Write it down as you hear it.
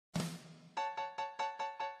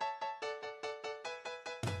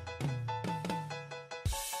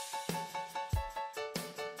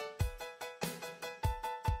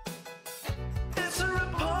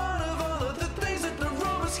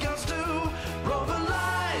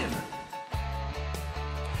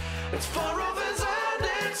It's for Rovers and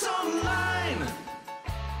it's online.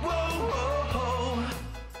 Whoa, whoa, whoa.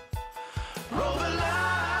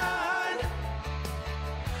 Roverline.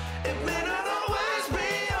 It may not always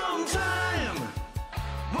be on time.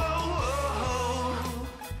 Whoa, whoa,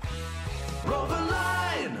 whoa.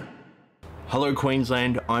 Roverline. Hello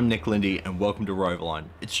Queensland, I'm Nick Lindy and welcome to Roverline.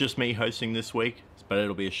 It's just me hosting this week, but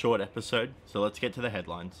it'll be a short episode, so let's get to the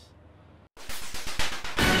headlines.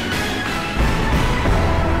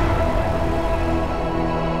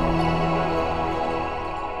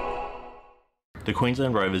 The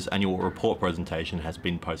Queensland Rovers annual report presentation has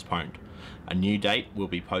been postponed. A new date will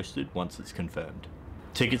be posted once it's confirmed.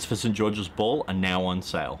 Tickets for St George's Ball are now on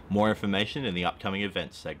sale. More information in the upcoming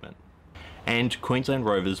events segment. And Queensland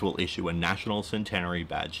Rovers will issue a National Centenary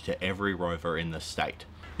badge to every rover in the state.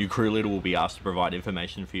 Your crew leader will be asked to provide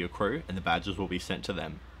information for your crew and the badges will be sent to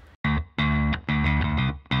them.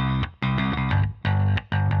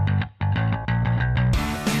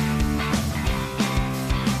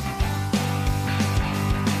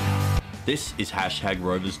 This is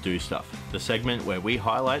 #Rovers Do Stuff, the segment where we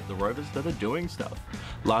highlight the Rovers that are doing stuff.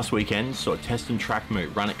 Last weekend saw test and track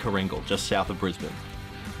moot run at Coringal, just south of Brisbane.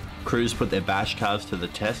 Crews put their bash cars to the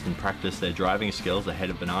test and practiced their driving skills ahead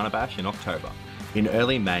of Banana Bash in October. In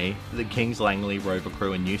early May, the Kings Langley Rover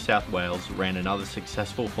crew in New South Wales ran another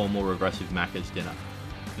successful formal regressive Macca's dinner,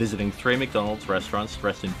 visiting 3 McDonald's restaurants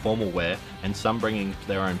dressed in formal wear and some bringing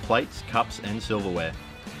their own plates, cups and silverware,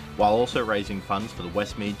 while also raising funds for the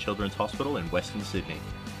Westmead Children's Hospital in Western Sydney.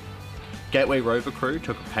 Gateway Rover crew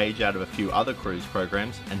took a page out of a few other crews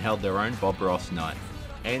programs and held their own Bob Ross night.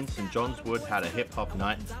 And St John's Wood had a hip hop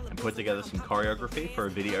night and put together some choreography for a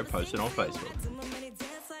video posted on Facebook.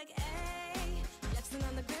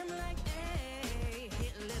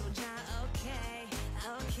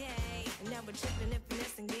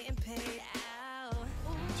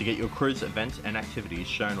 To get your crew's events and activities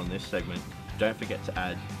shown on this segment, don't forget to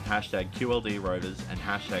add #QLD Rovers and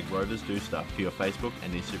 #Rovers Do Stuff to your Facebook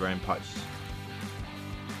and Instagram posts.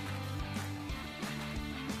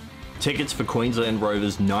 Tickets for Queensland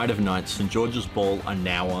Rovers Night of Nights St George's Ball are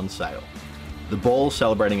now on sale. The ball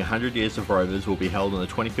celebrating 100 years of Rovers will be held on the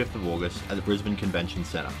 25th of August at the Brisbane Convention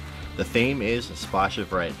Centre. The theme is a splash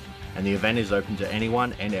of red, and the event is open to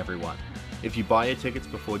anyone and everyone. If you buy your tickets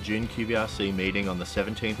before June QBRC meeting on the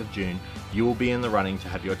 17th of June, you will be in the running to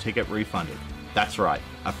have your ticket refunded. That's right,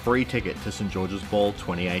 a free ticket to St George's Ball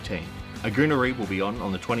 2018. A Goonery will be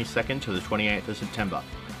on the 22nd to the 28th of September.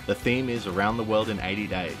 The theme is Around the World in 80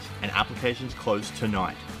 Days, and applications close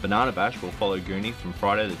tonight. Banana Bash will follow Goonie from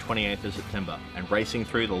Friday the 28th of September, and racing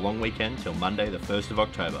through the long weekend till Monday the 1st of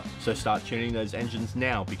October. So start tuning those engines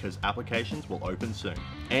now because applications will open soon.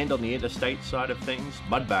 And on the interstate side of things,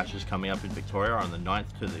 Mud Bash is coming up in Victoria on the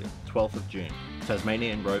 9th to the 12th of June.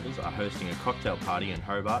 Tasmanian Rovers are hosting a cocktail party in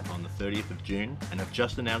Hobart on the 30th of June, and have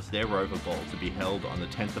just announced their Rover Ball to be held on the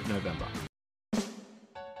 10th of November.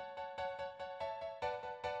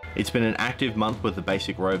 It's been an active month with the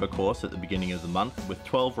basic rover course at the beginning of the month with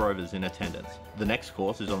 12 rovers in attendance. The next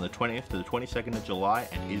course is on the 20th to the 22nd of July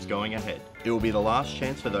and is going ahead. It will be the last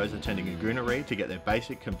chance for those attending a Goonery to get their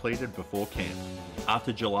basic completed before camp.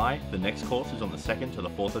 After July, the next course is on the 2nd to the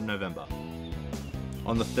 4th of November.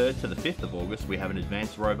 On the 3rd to the 5th of August, we have an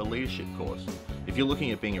advanced rover leadership course. If you're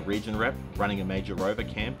looking at being a region rep, running a major rover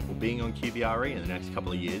camp, or being on QBRE in the next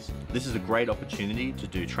couple of years, this is a great opportunity to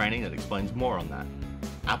do training that explains more on that.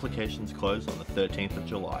 Applications close on the 13th of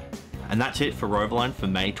July. And that's it for Roverline for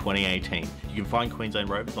May 2018. You can find Queensland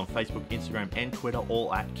Rovers on Facebook, Instagram and Twitter,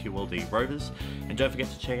 all at QLD Rovers. And don't forget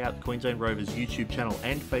to check out the Queensland Rovers YouTube channel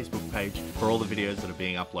and Facebook page for all the videos that are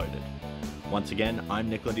being uploaded. Once again, I'm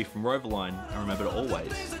Nick Lindy from Roverline, and remember to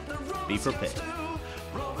always be prepared.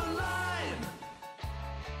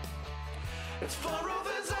 It's for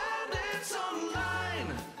Rovers.